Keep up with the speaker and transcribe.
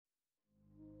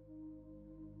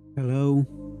Hello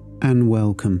and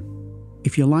welcome.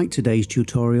 If you like today's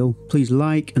tutorial, please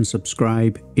like and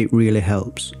subscribe, it really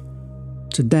helps.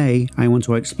 Today I want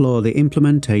to explore the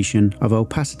implementation of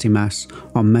opacity masks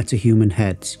on MetaHuman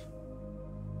heads.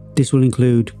 This will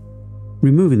include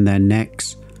removing their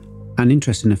necks and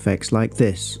interesting effects like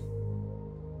this.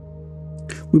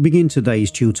 We begin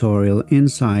today's tutorial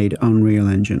inside Unreal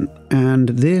Engine, and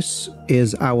this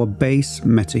is our base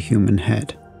MetaHuman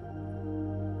head.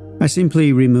 I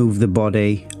simply remove the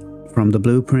body from the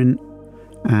blueprint,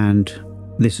 and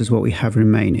this is what we have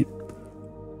remaining.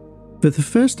 But the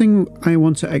first thing I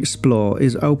want to explore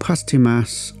is opacity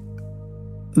masks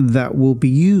that will be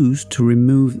used to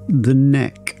remove the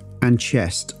neck and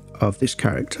chest of this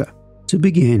character. To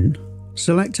begin,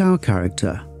 select our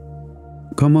character,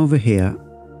 come over here,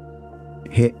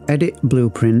 hit Edit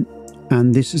Blueprint,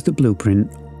 and this is the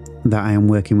blueprint that I am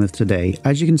working with today.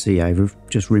 As you can see, I've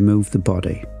just removed the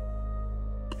body.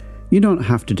 You don't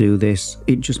have to do this,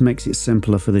 it just makes it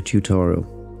simpler for the tutorial.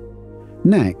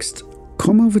 Next,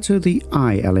 come over to the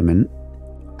eye element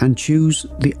and choose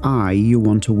the eye you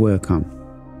want to work on.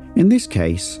 In this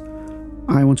case,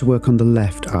 I want to work on the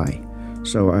left eye.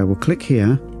 So I will click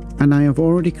here, and I have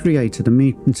already created a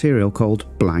material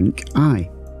called blank eye.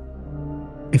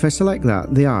 If I select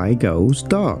that, the eye goes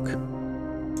dark.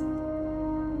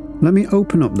 Let me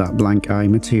open up that blank eye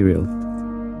material.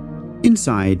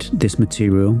 Inside this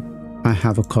material, I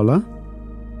have a color,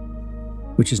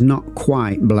 which is not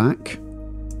quite black,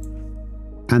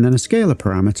 and then a scalar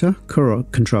parameter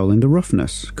controlling the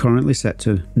roughness, currently set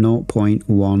to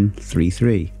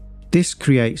 0.133. This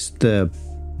creates the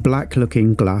black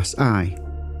looking glass eye.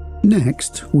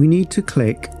 Next, we need to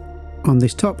click on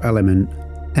this top element,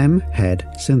 M head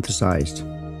synthesized.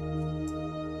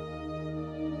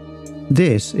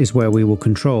 This is where we will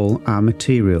control our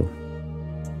material.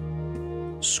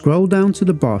 Scroll down to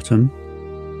the bottom,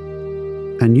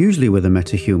 and usually with a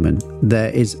MetaHuman there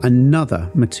is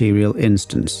another material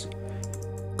instance.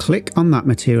 Click on that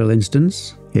material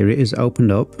instance, here it is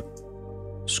opened up.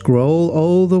 Scroll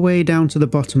all the way down to the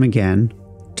bottom again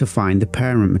to find the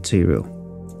parent material.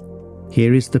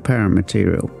 Here is the parent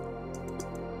material.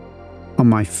 On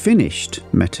my finished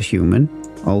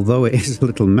MetaHuman, although it is a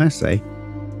little messy,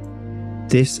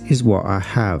 this is what I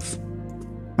have.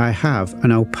 I have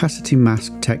an opacity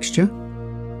mask texture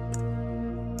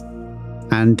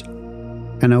and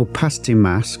an opacity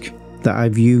mask that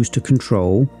I've used to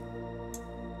control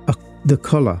the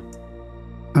color.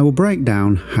 I will break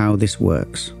down how this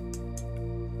works.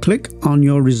 Click on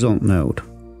your result node,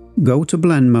 go to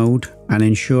blend mode and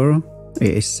ensure it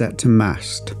is set to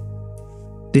masked.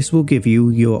 This will give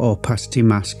you your opacity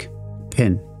mask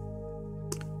pin.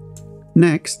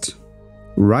 Next,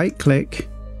 right click,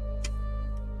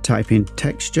 type in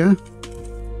texture,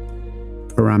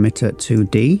 parameter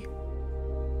 2D,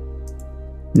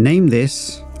 name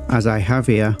this, as I have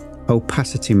here,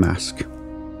 opacity mask.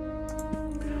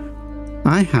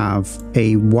 I have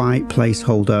a white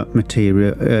placeholder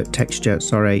material texture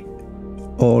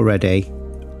already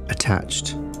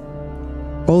attached.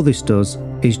 All this does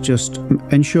is just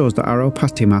ensures that our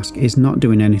opacity mask is not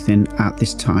doing anything at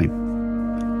this time.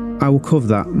 I will cover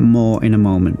that more in a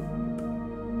moment.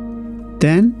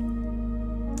 Then,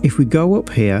 if we go up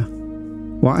here,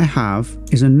 what I have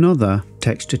is another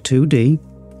texture 2D,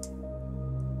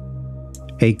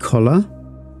 a color,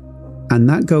 and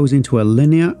that goes into a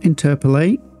linear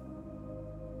interpolate,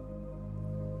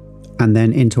 and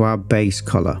then into our base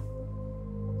color.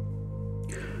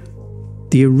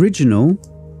 The original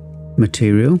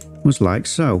material was like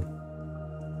so.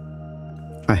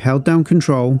 I held down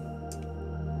Control,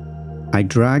 I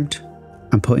dragged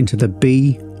and put into the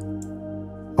B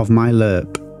of my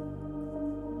lerp.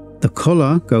 The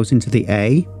color goes into the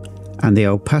A, and the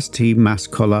opacity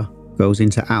mask color goes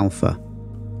into alpha.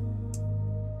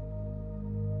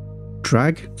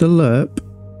 Drag the lerp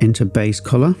into base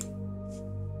color,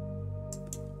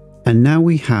 and now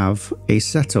we have a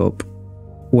setup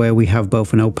where we have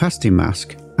both an opacity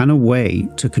mask and a way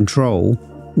to control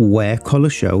where color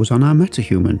shows on our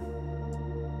MetaHuman.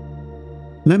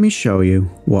 Let me show you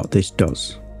what this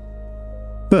does.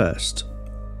 First,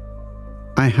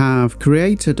 I have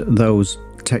created those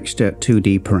texture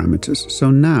 2D parameters,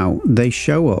 so now they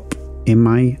show up in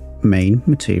my main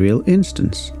material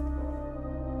instance.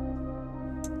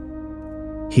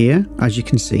 Here, as you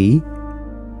can see,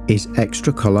 is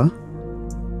extra color,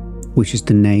 which is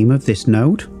the name of this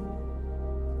node.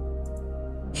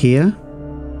 Here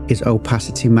is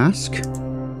opacity mask,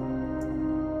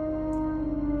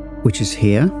 which is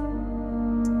here,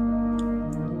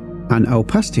 and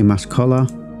opacity mask color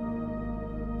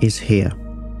is here.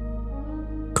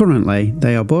 Currently,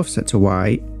 they are both set to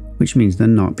white, which means they're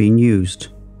not being used.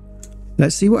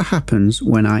 Let's see what happens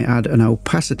when I add an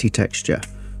opacity texture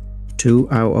to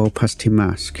our opacity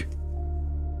mask.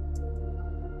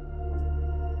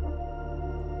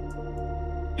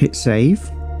 Hit save,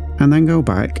 and then go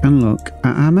back and look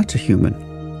at our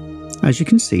MetaHuman. As you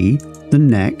can see, the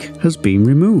neck has been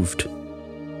removed.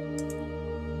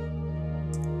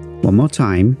 One more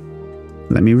time,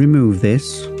 let me remove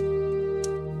this.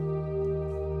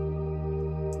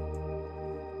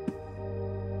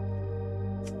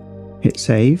 Hit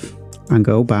save and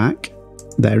go back.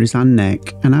 There is our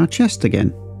neck and our chest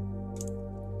again.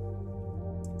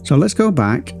 So let's go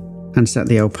back and set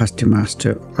the opacity mask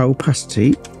to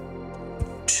opacity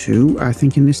 2, I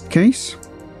think in this case.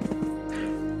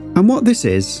 And what this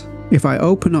is, if I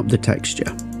open up the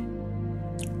texture,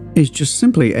 is just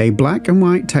simply a black and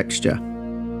white texture.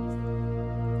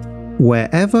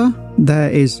 Wherever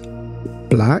there is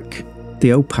black,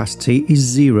 the opacity is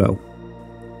 0.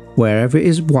 Wherever it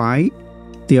is white,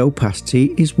 the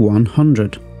opacity is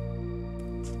 100.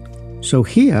 So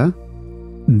here,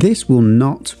 this will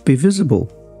not be visible,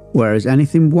 whereas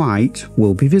anything white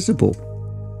will be visible.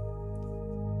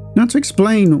 Now, to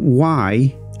explain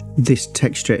why this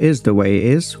texture is the way it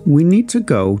is, we need to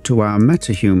go to our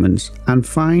MetaHumans and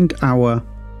find our,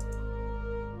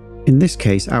 in this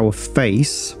case, our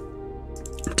face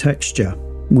texture,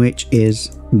 which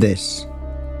is this.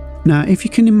 Now, if you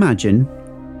can imagine,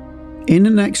 in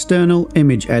an external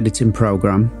image editing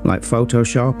program like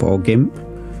Photoshop or GIMP,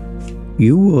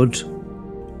 you would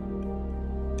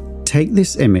take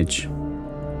this image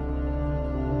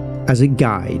as a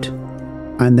guide,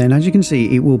 and then as you can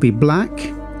see, it will be black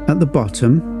at the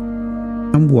bottom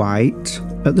and white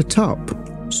at the top.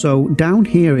 So down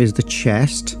here is the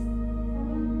chest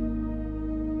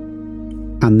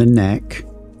and the neck,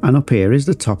 and up here is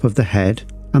the top of the head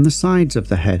and the sides of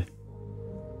the head.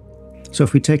 So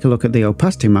if we take a look at the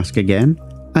opacity mask again,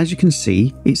 as you can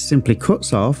see, it simply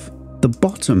cuts off the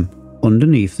bottom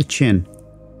underneath the chin.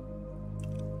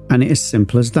 And it is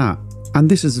simple as that. And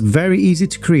this is very easy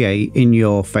to create in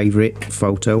your favorite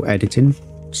photo editing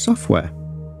software.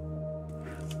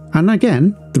 And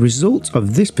again, the result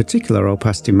of this particular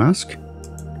opacity mask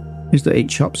is that it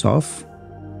chops off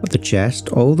the chest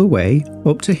all the way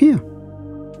up to here.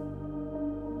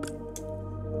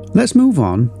 Let's move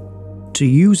on to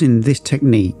using this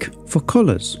technique for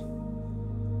colours.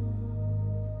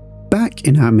 Back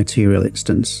in our material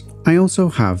instance, I also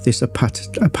have this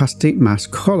opacity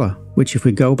mask colour, which if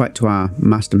we go back to our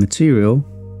master material,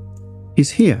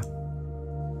 is here.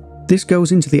 This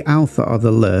goes into the alpha of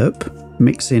the lerp,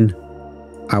 mixing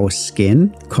our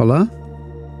skin colour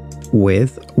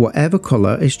with whatever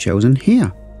colour is chosen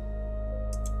here.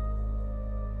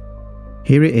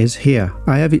 Here it is here.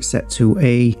 I have it set to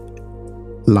a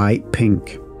light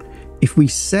pink. If we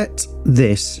set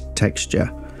this texture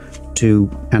to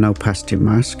an opacity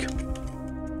mask,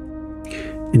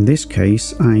 in this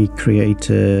case I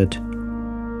created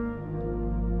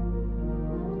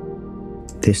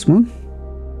this one,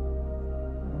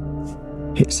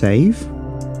 hit save,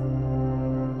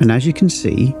 and as you can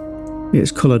see,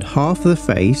 it's coloured half of the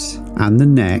face and the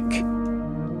neck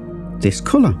this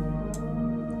colour.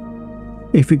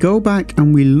 If we go back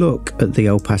and we look at the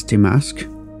opacity mask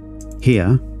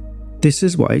here, this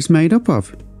is what it's made up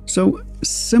of. So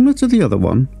similar to the other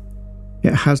one,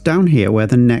 it has down here where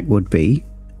the neck would be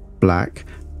black,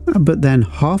 but then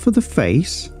half of the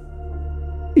face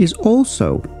is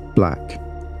also black.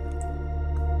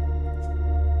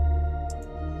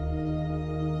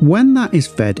 When that is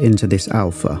fed into this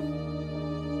alpha,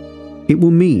 it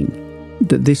will mean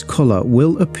that this colour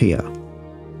will appear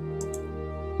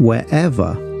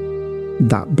wherever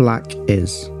that black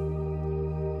is.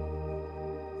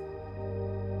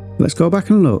 Let's go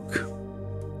back and look.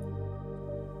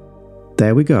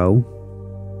 There we go.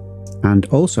 And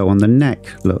also on the neck,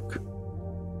 look,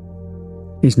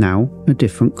 is now a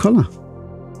different colour.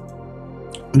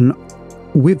 And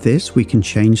with this, we can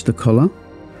change the colour,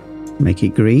 make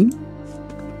it green.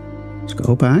 Let's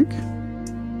go back.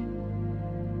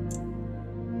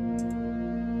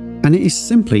 And it is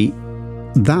simply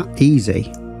that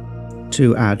easy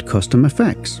to add custom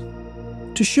effects.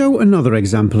 To show another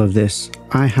example of this,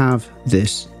 I have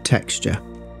this texture.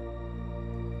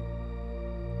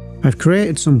 I've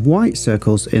created some white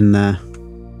circles in there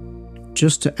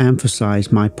just to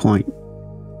emphasize my point.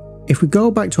 If we go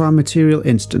back to our material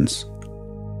instance,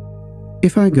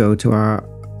 if I go to our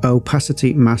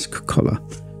opacity mask color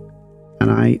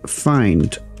and I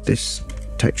find this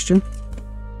texture,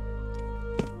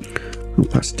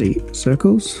 opacity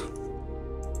circles,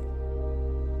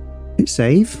 hit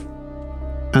save,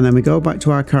 and then we go back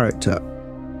to our character.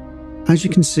 As you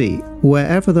can see,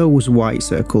 wherever those white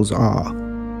circles are,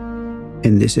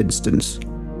 in this instance,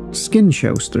 skin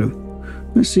shows through.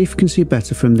 Let's see if we can see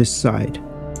better from this side.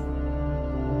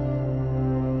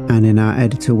 And in our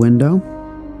editor window,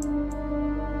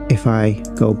 if I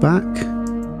go back,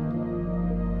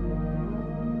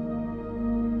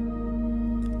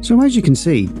 so as you can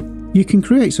see, you can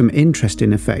create some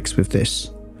interesting effects with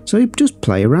this, so just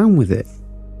play around with it.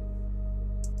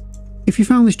 If you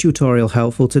found this tutorial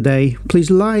helpful today,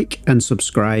 please like and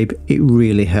subscribe, it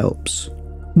really helps.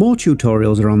 More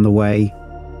tutorials are on the way.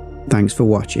 Thanks for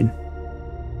watching.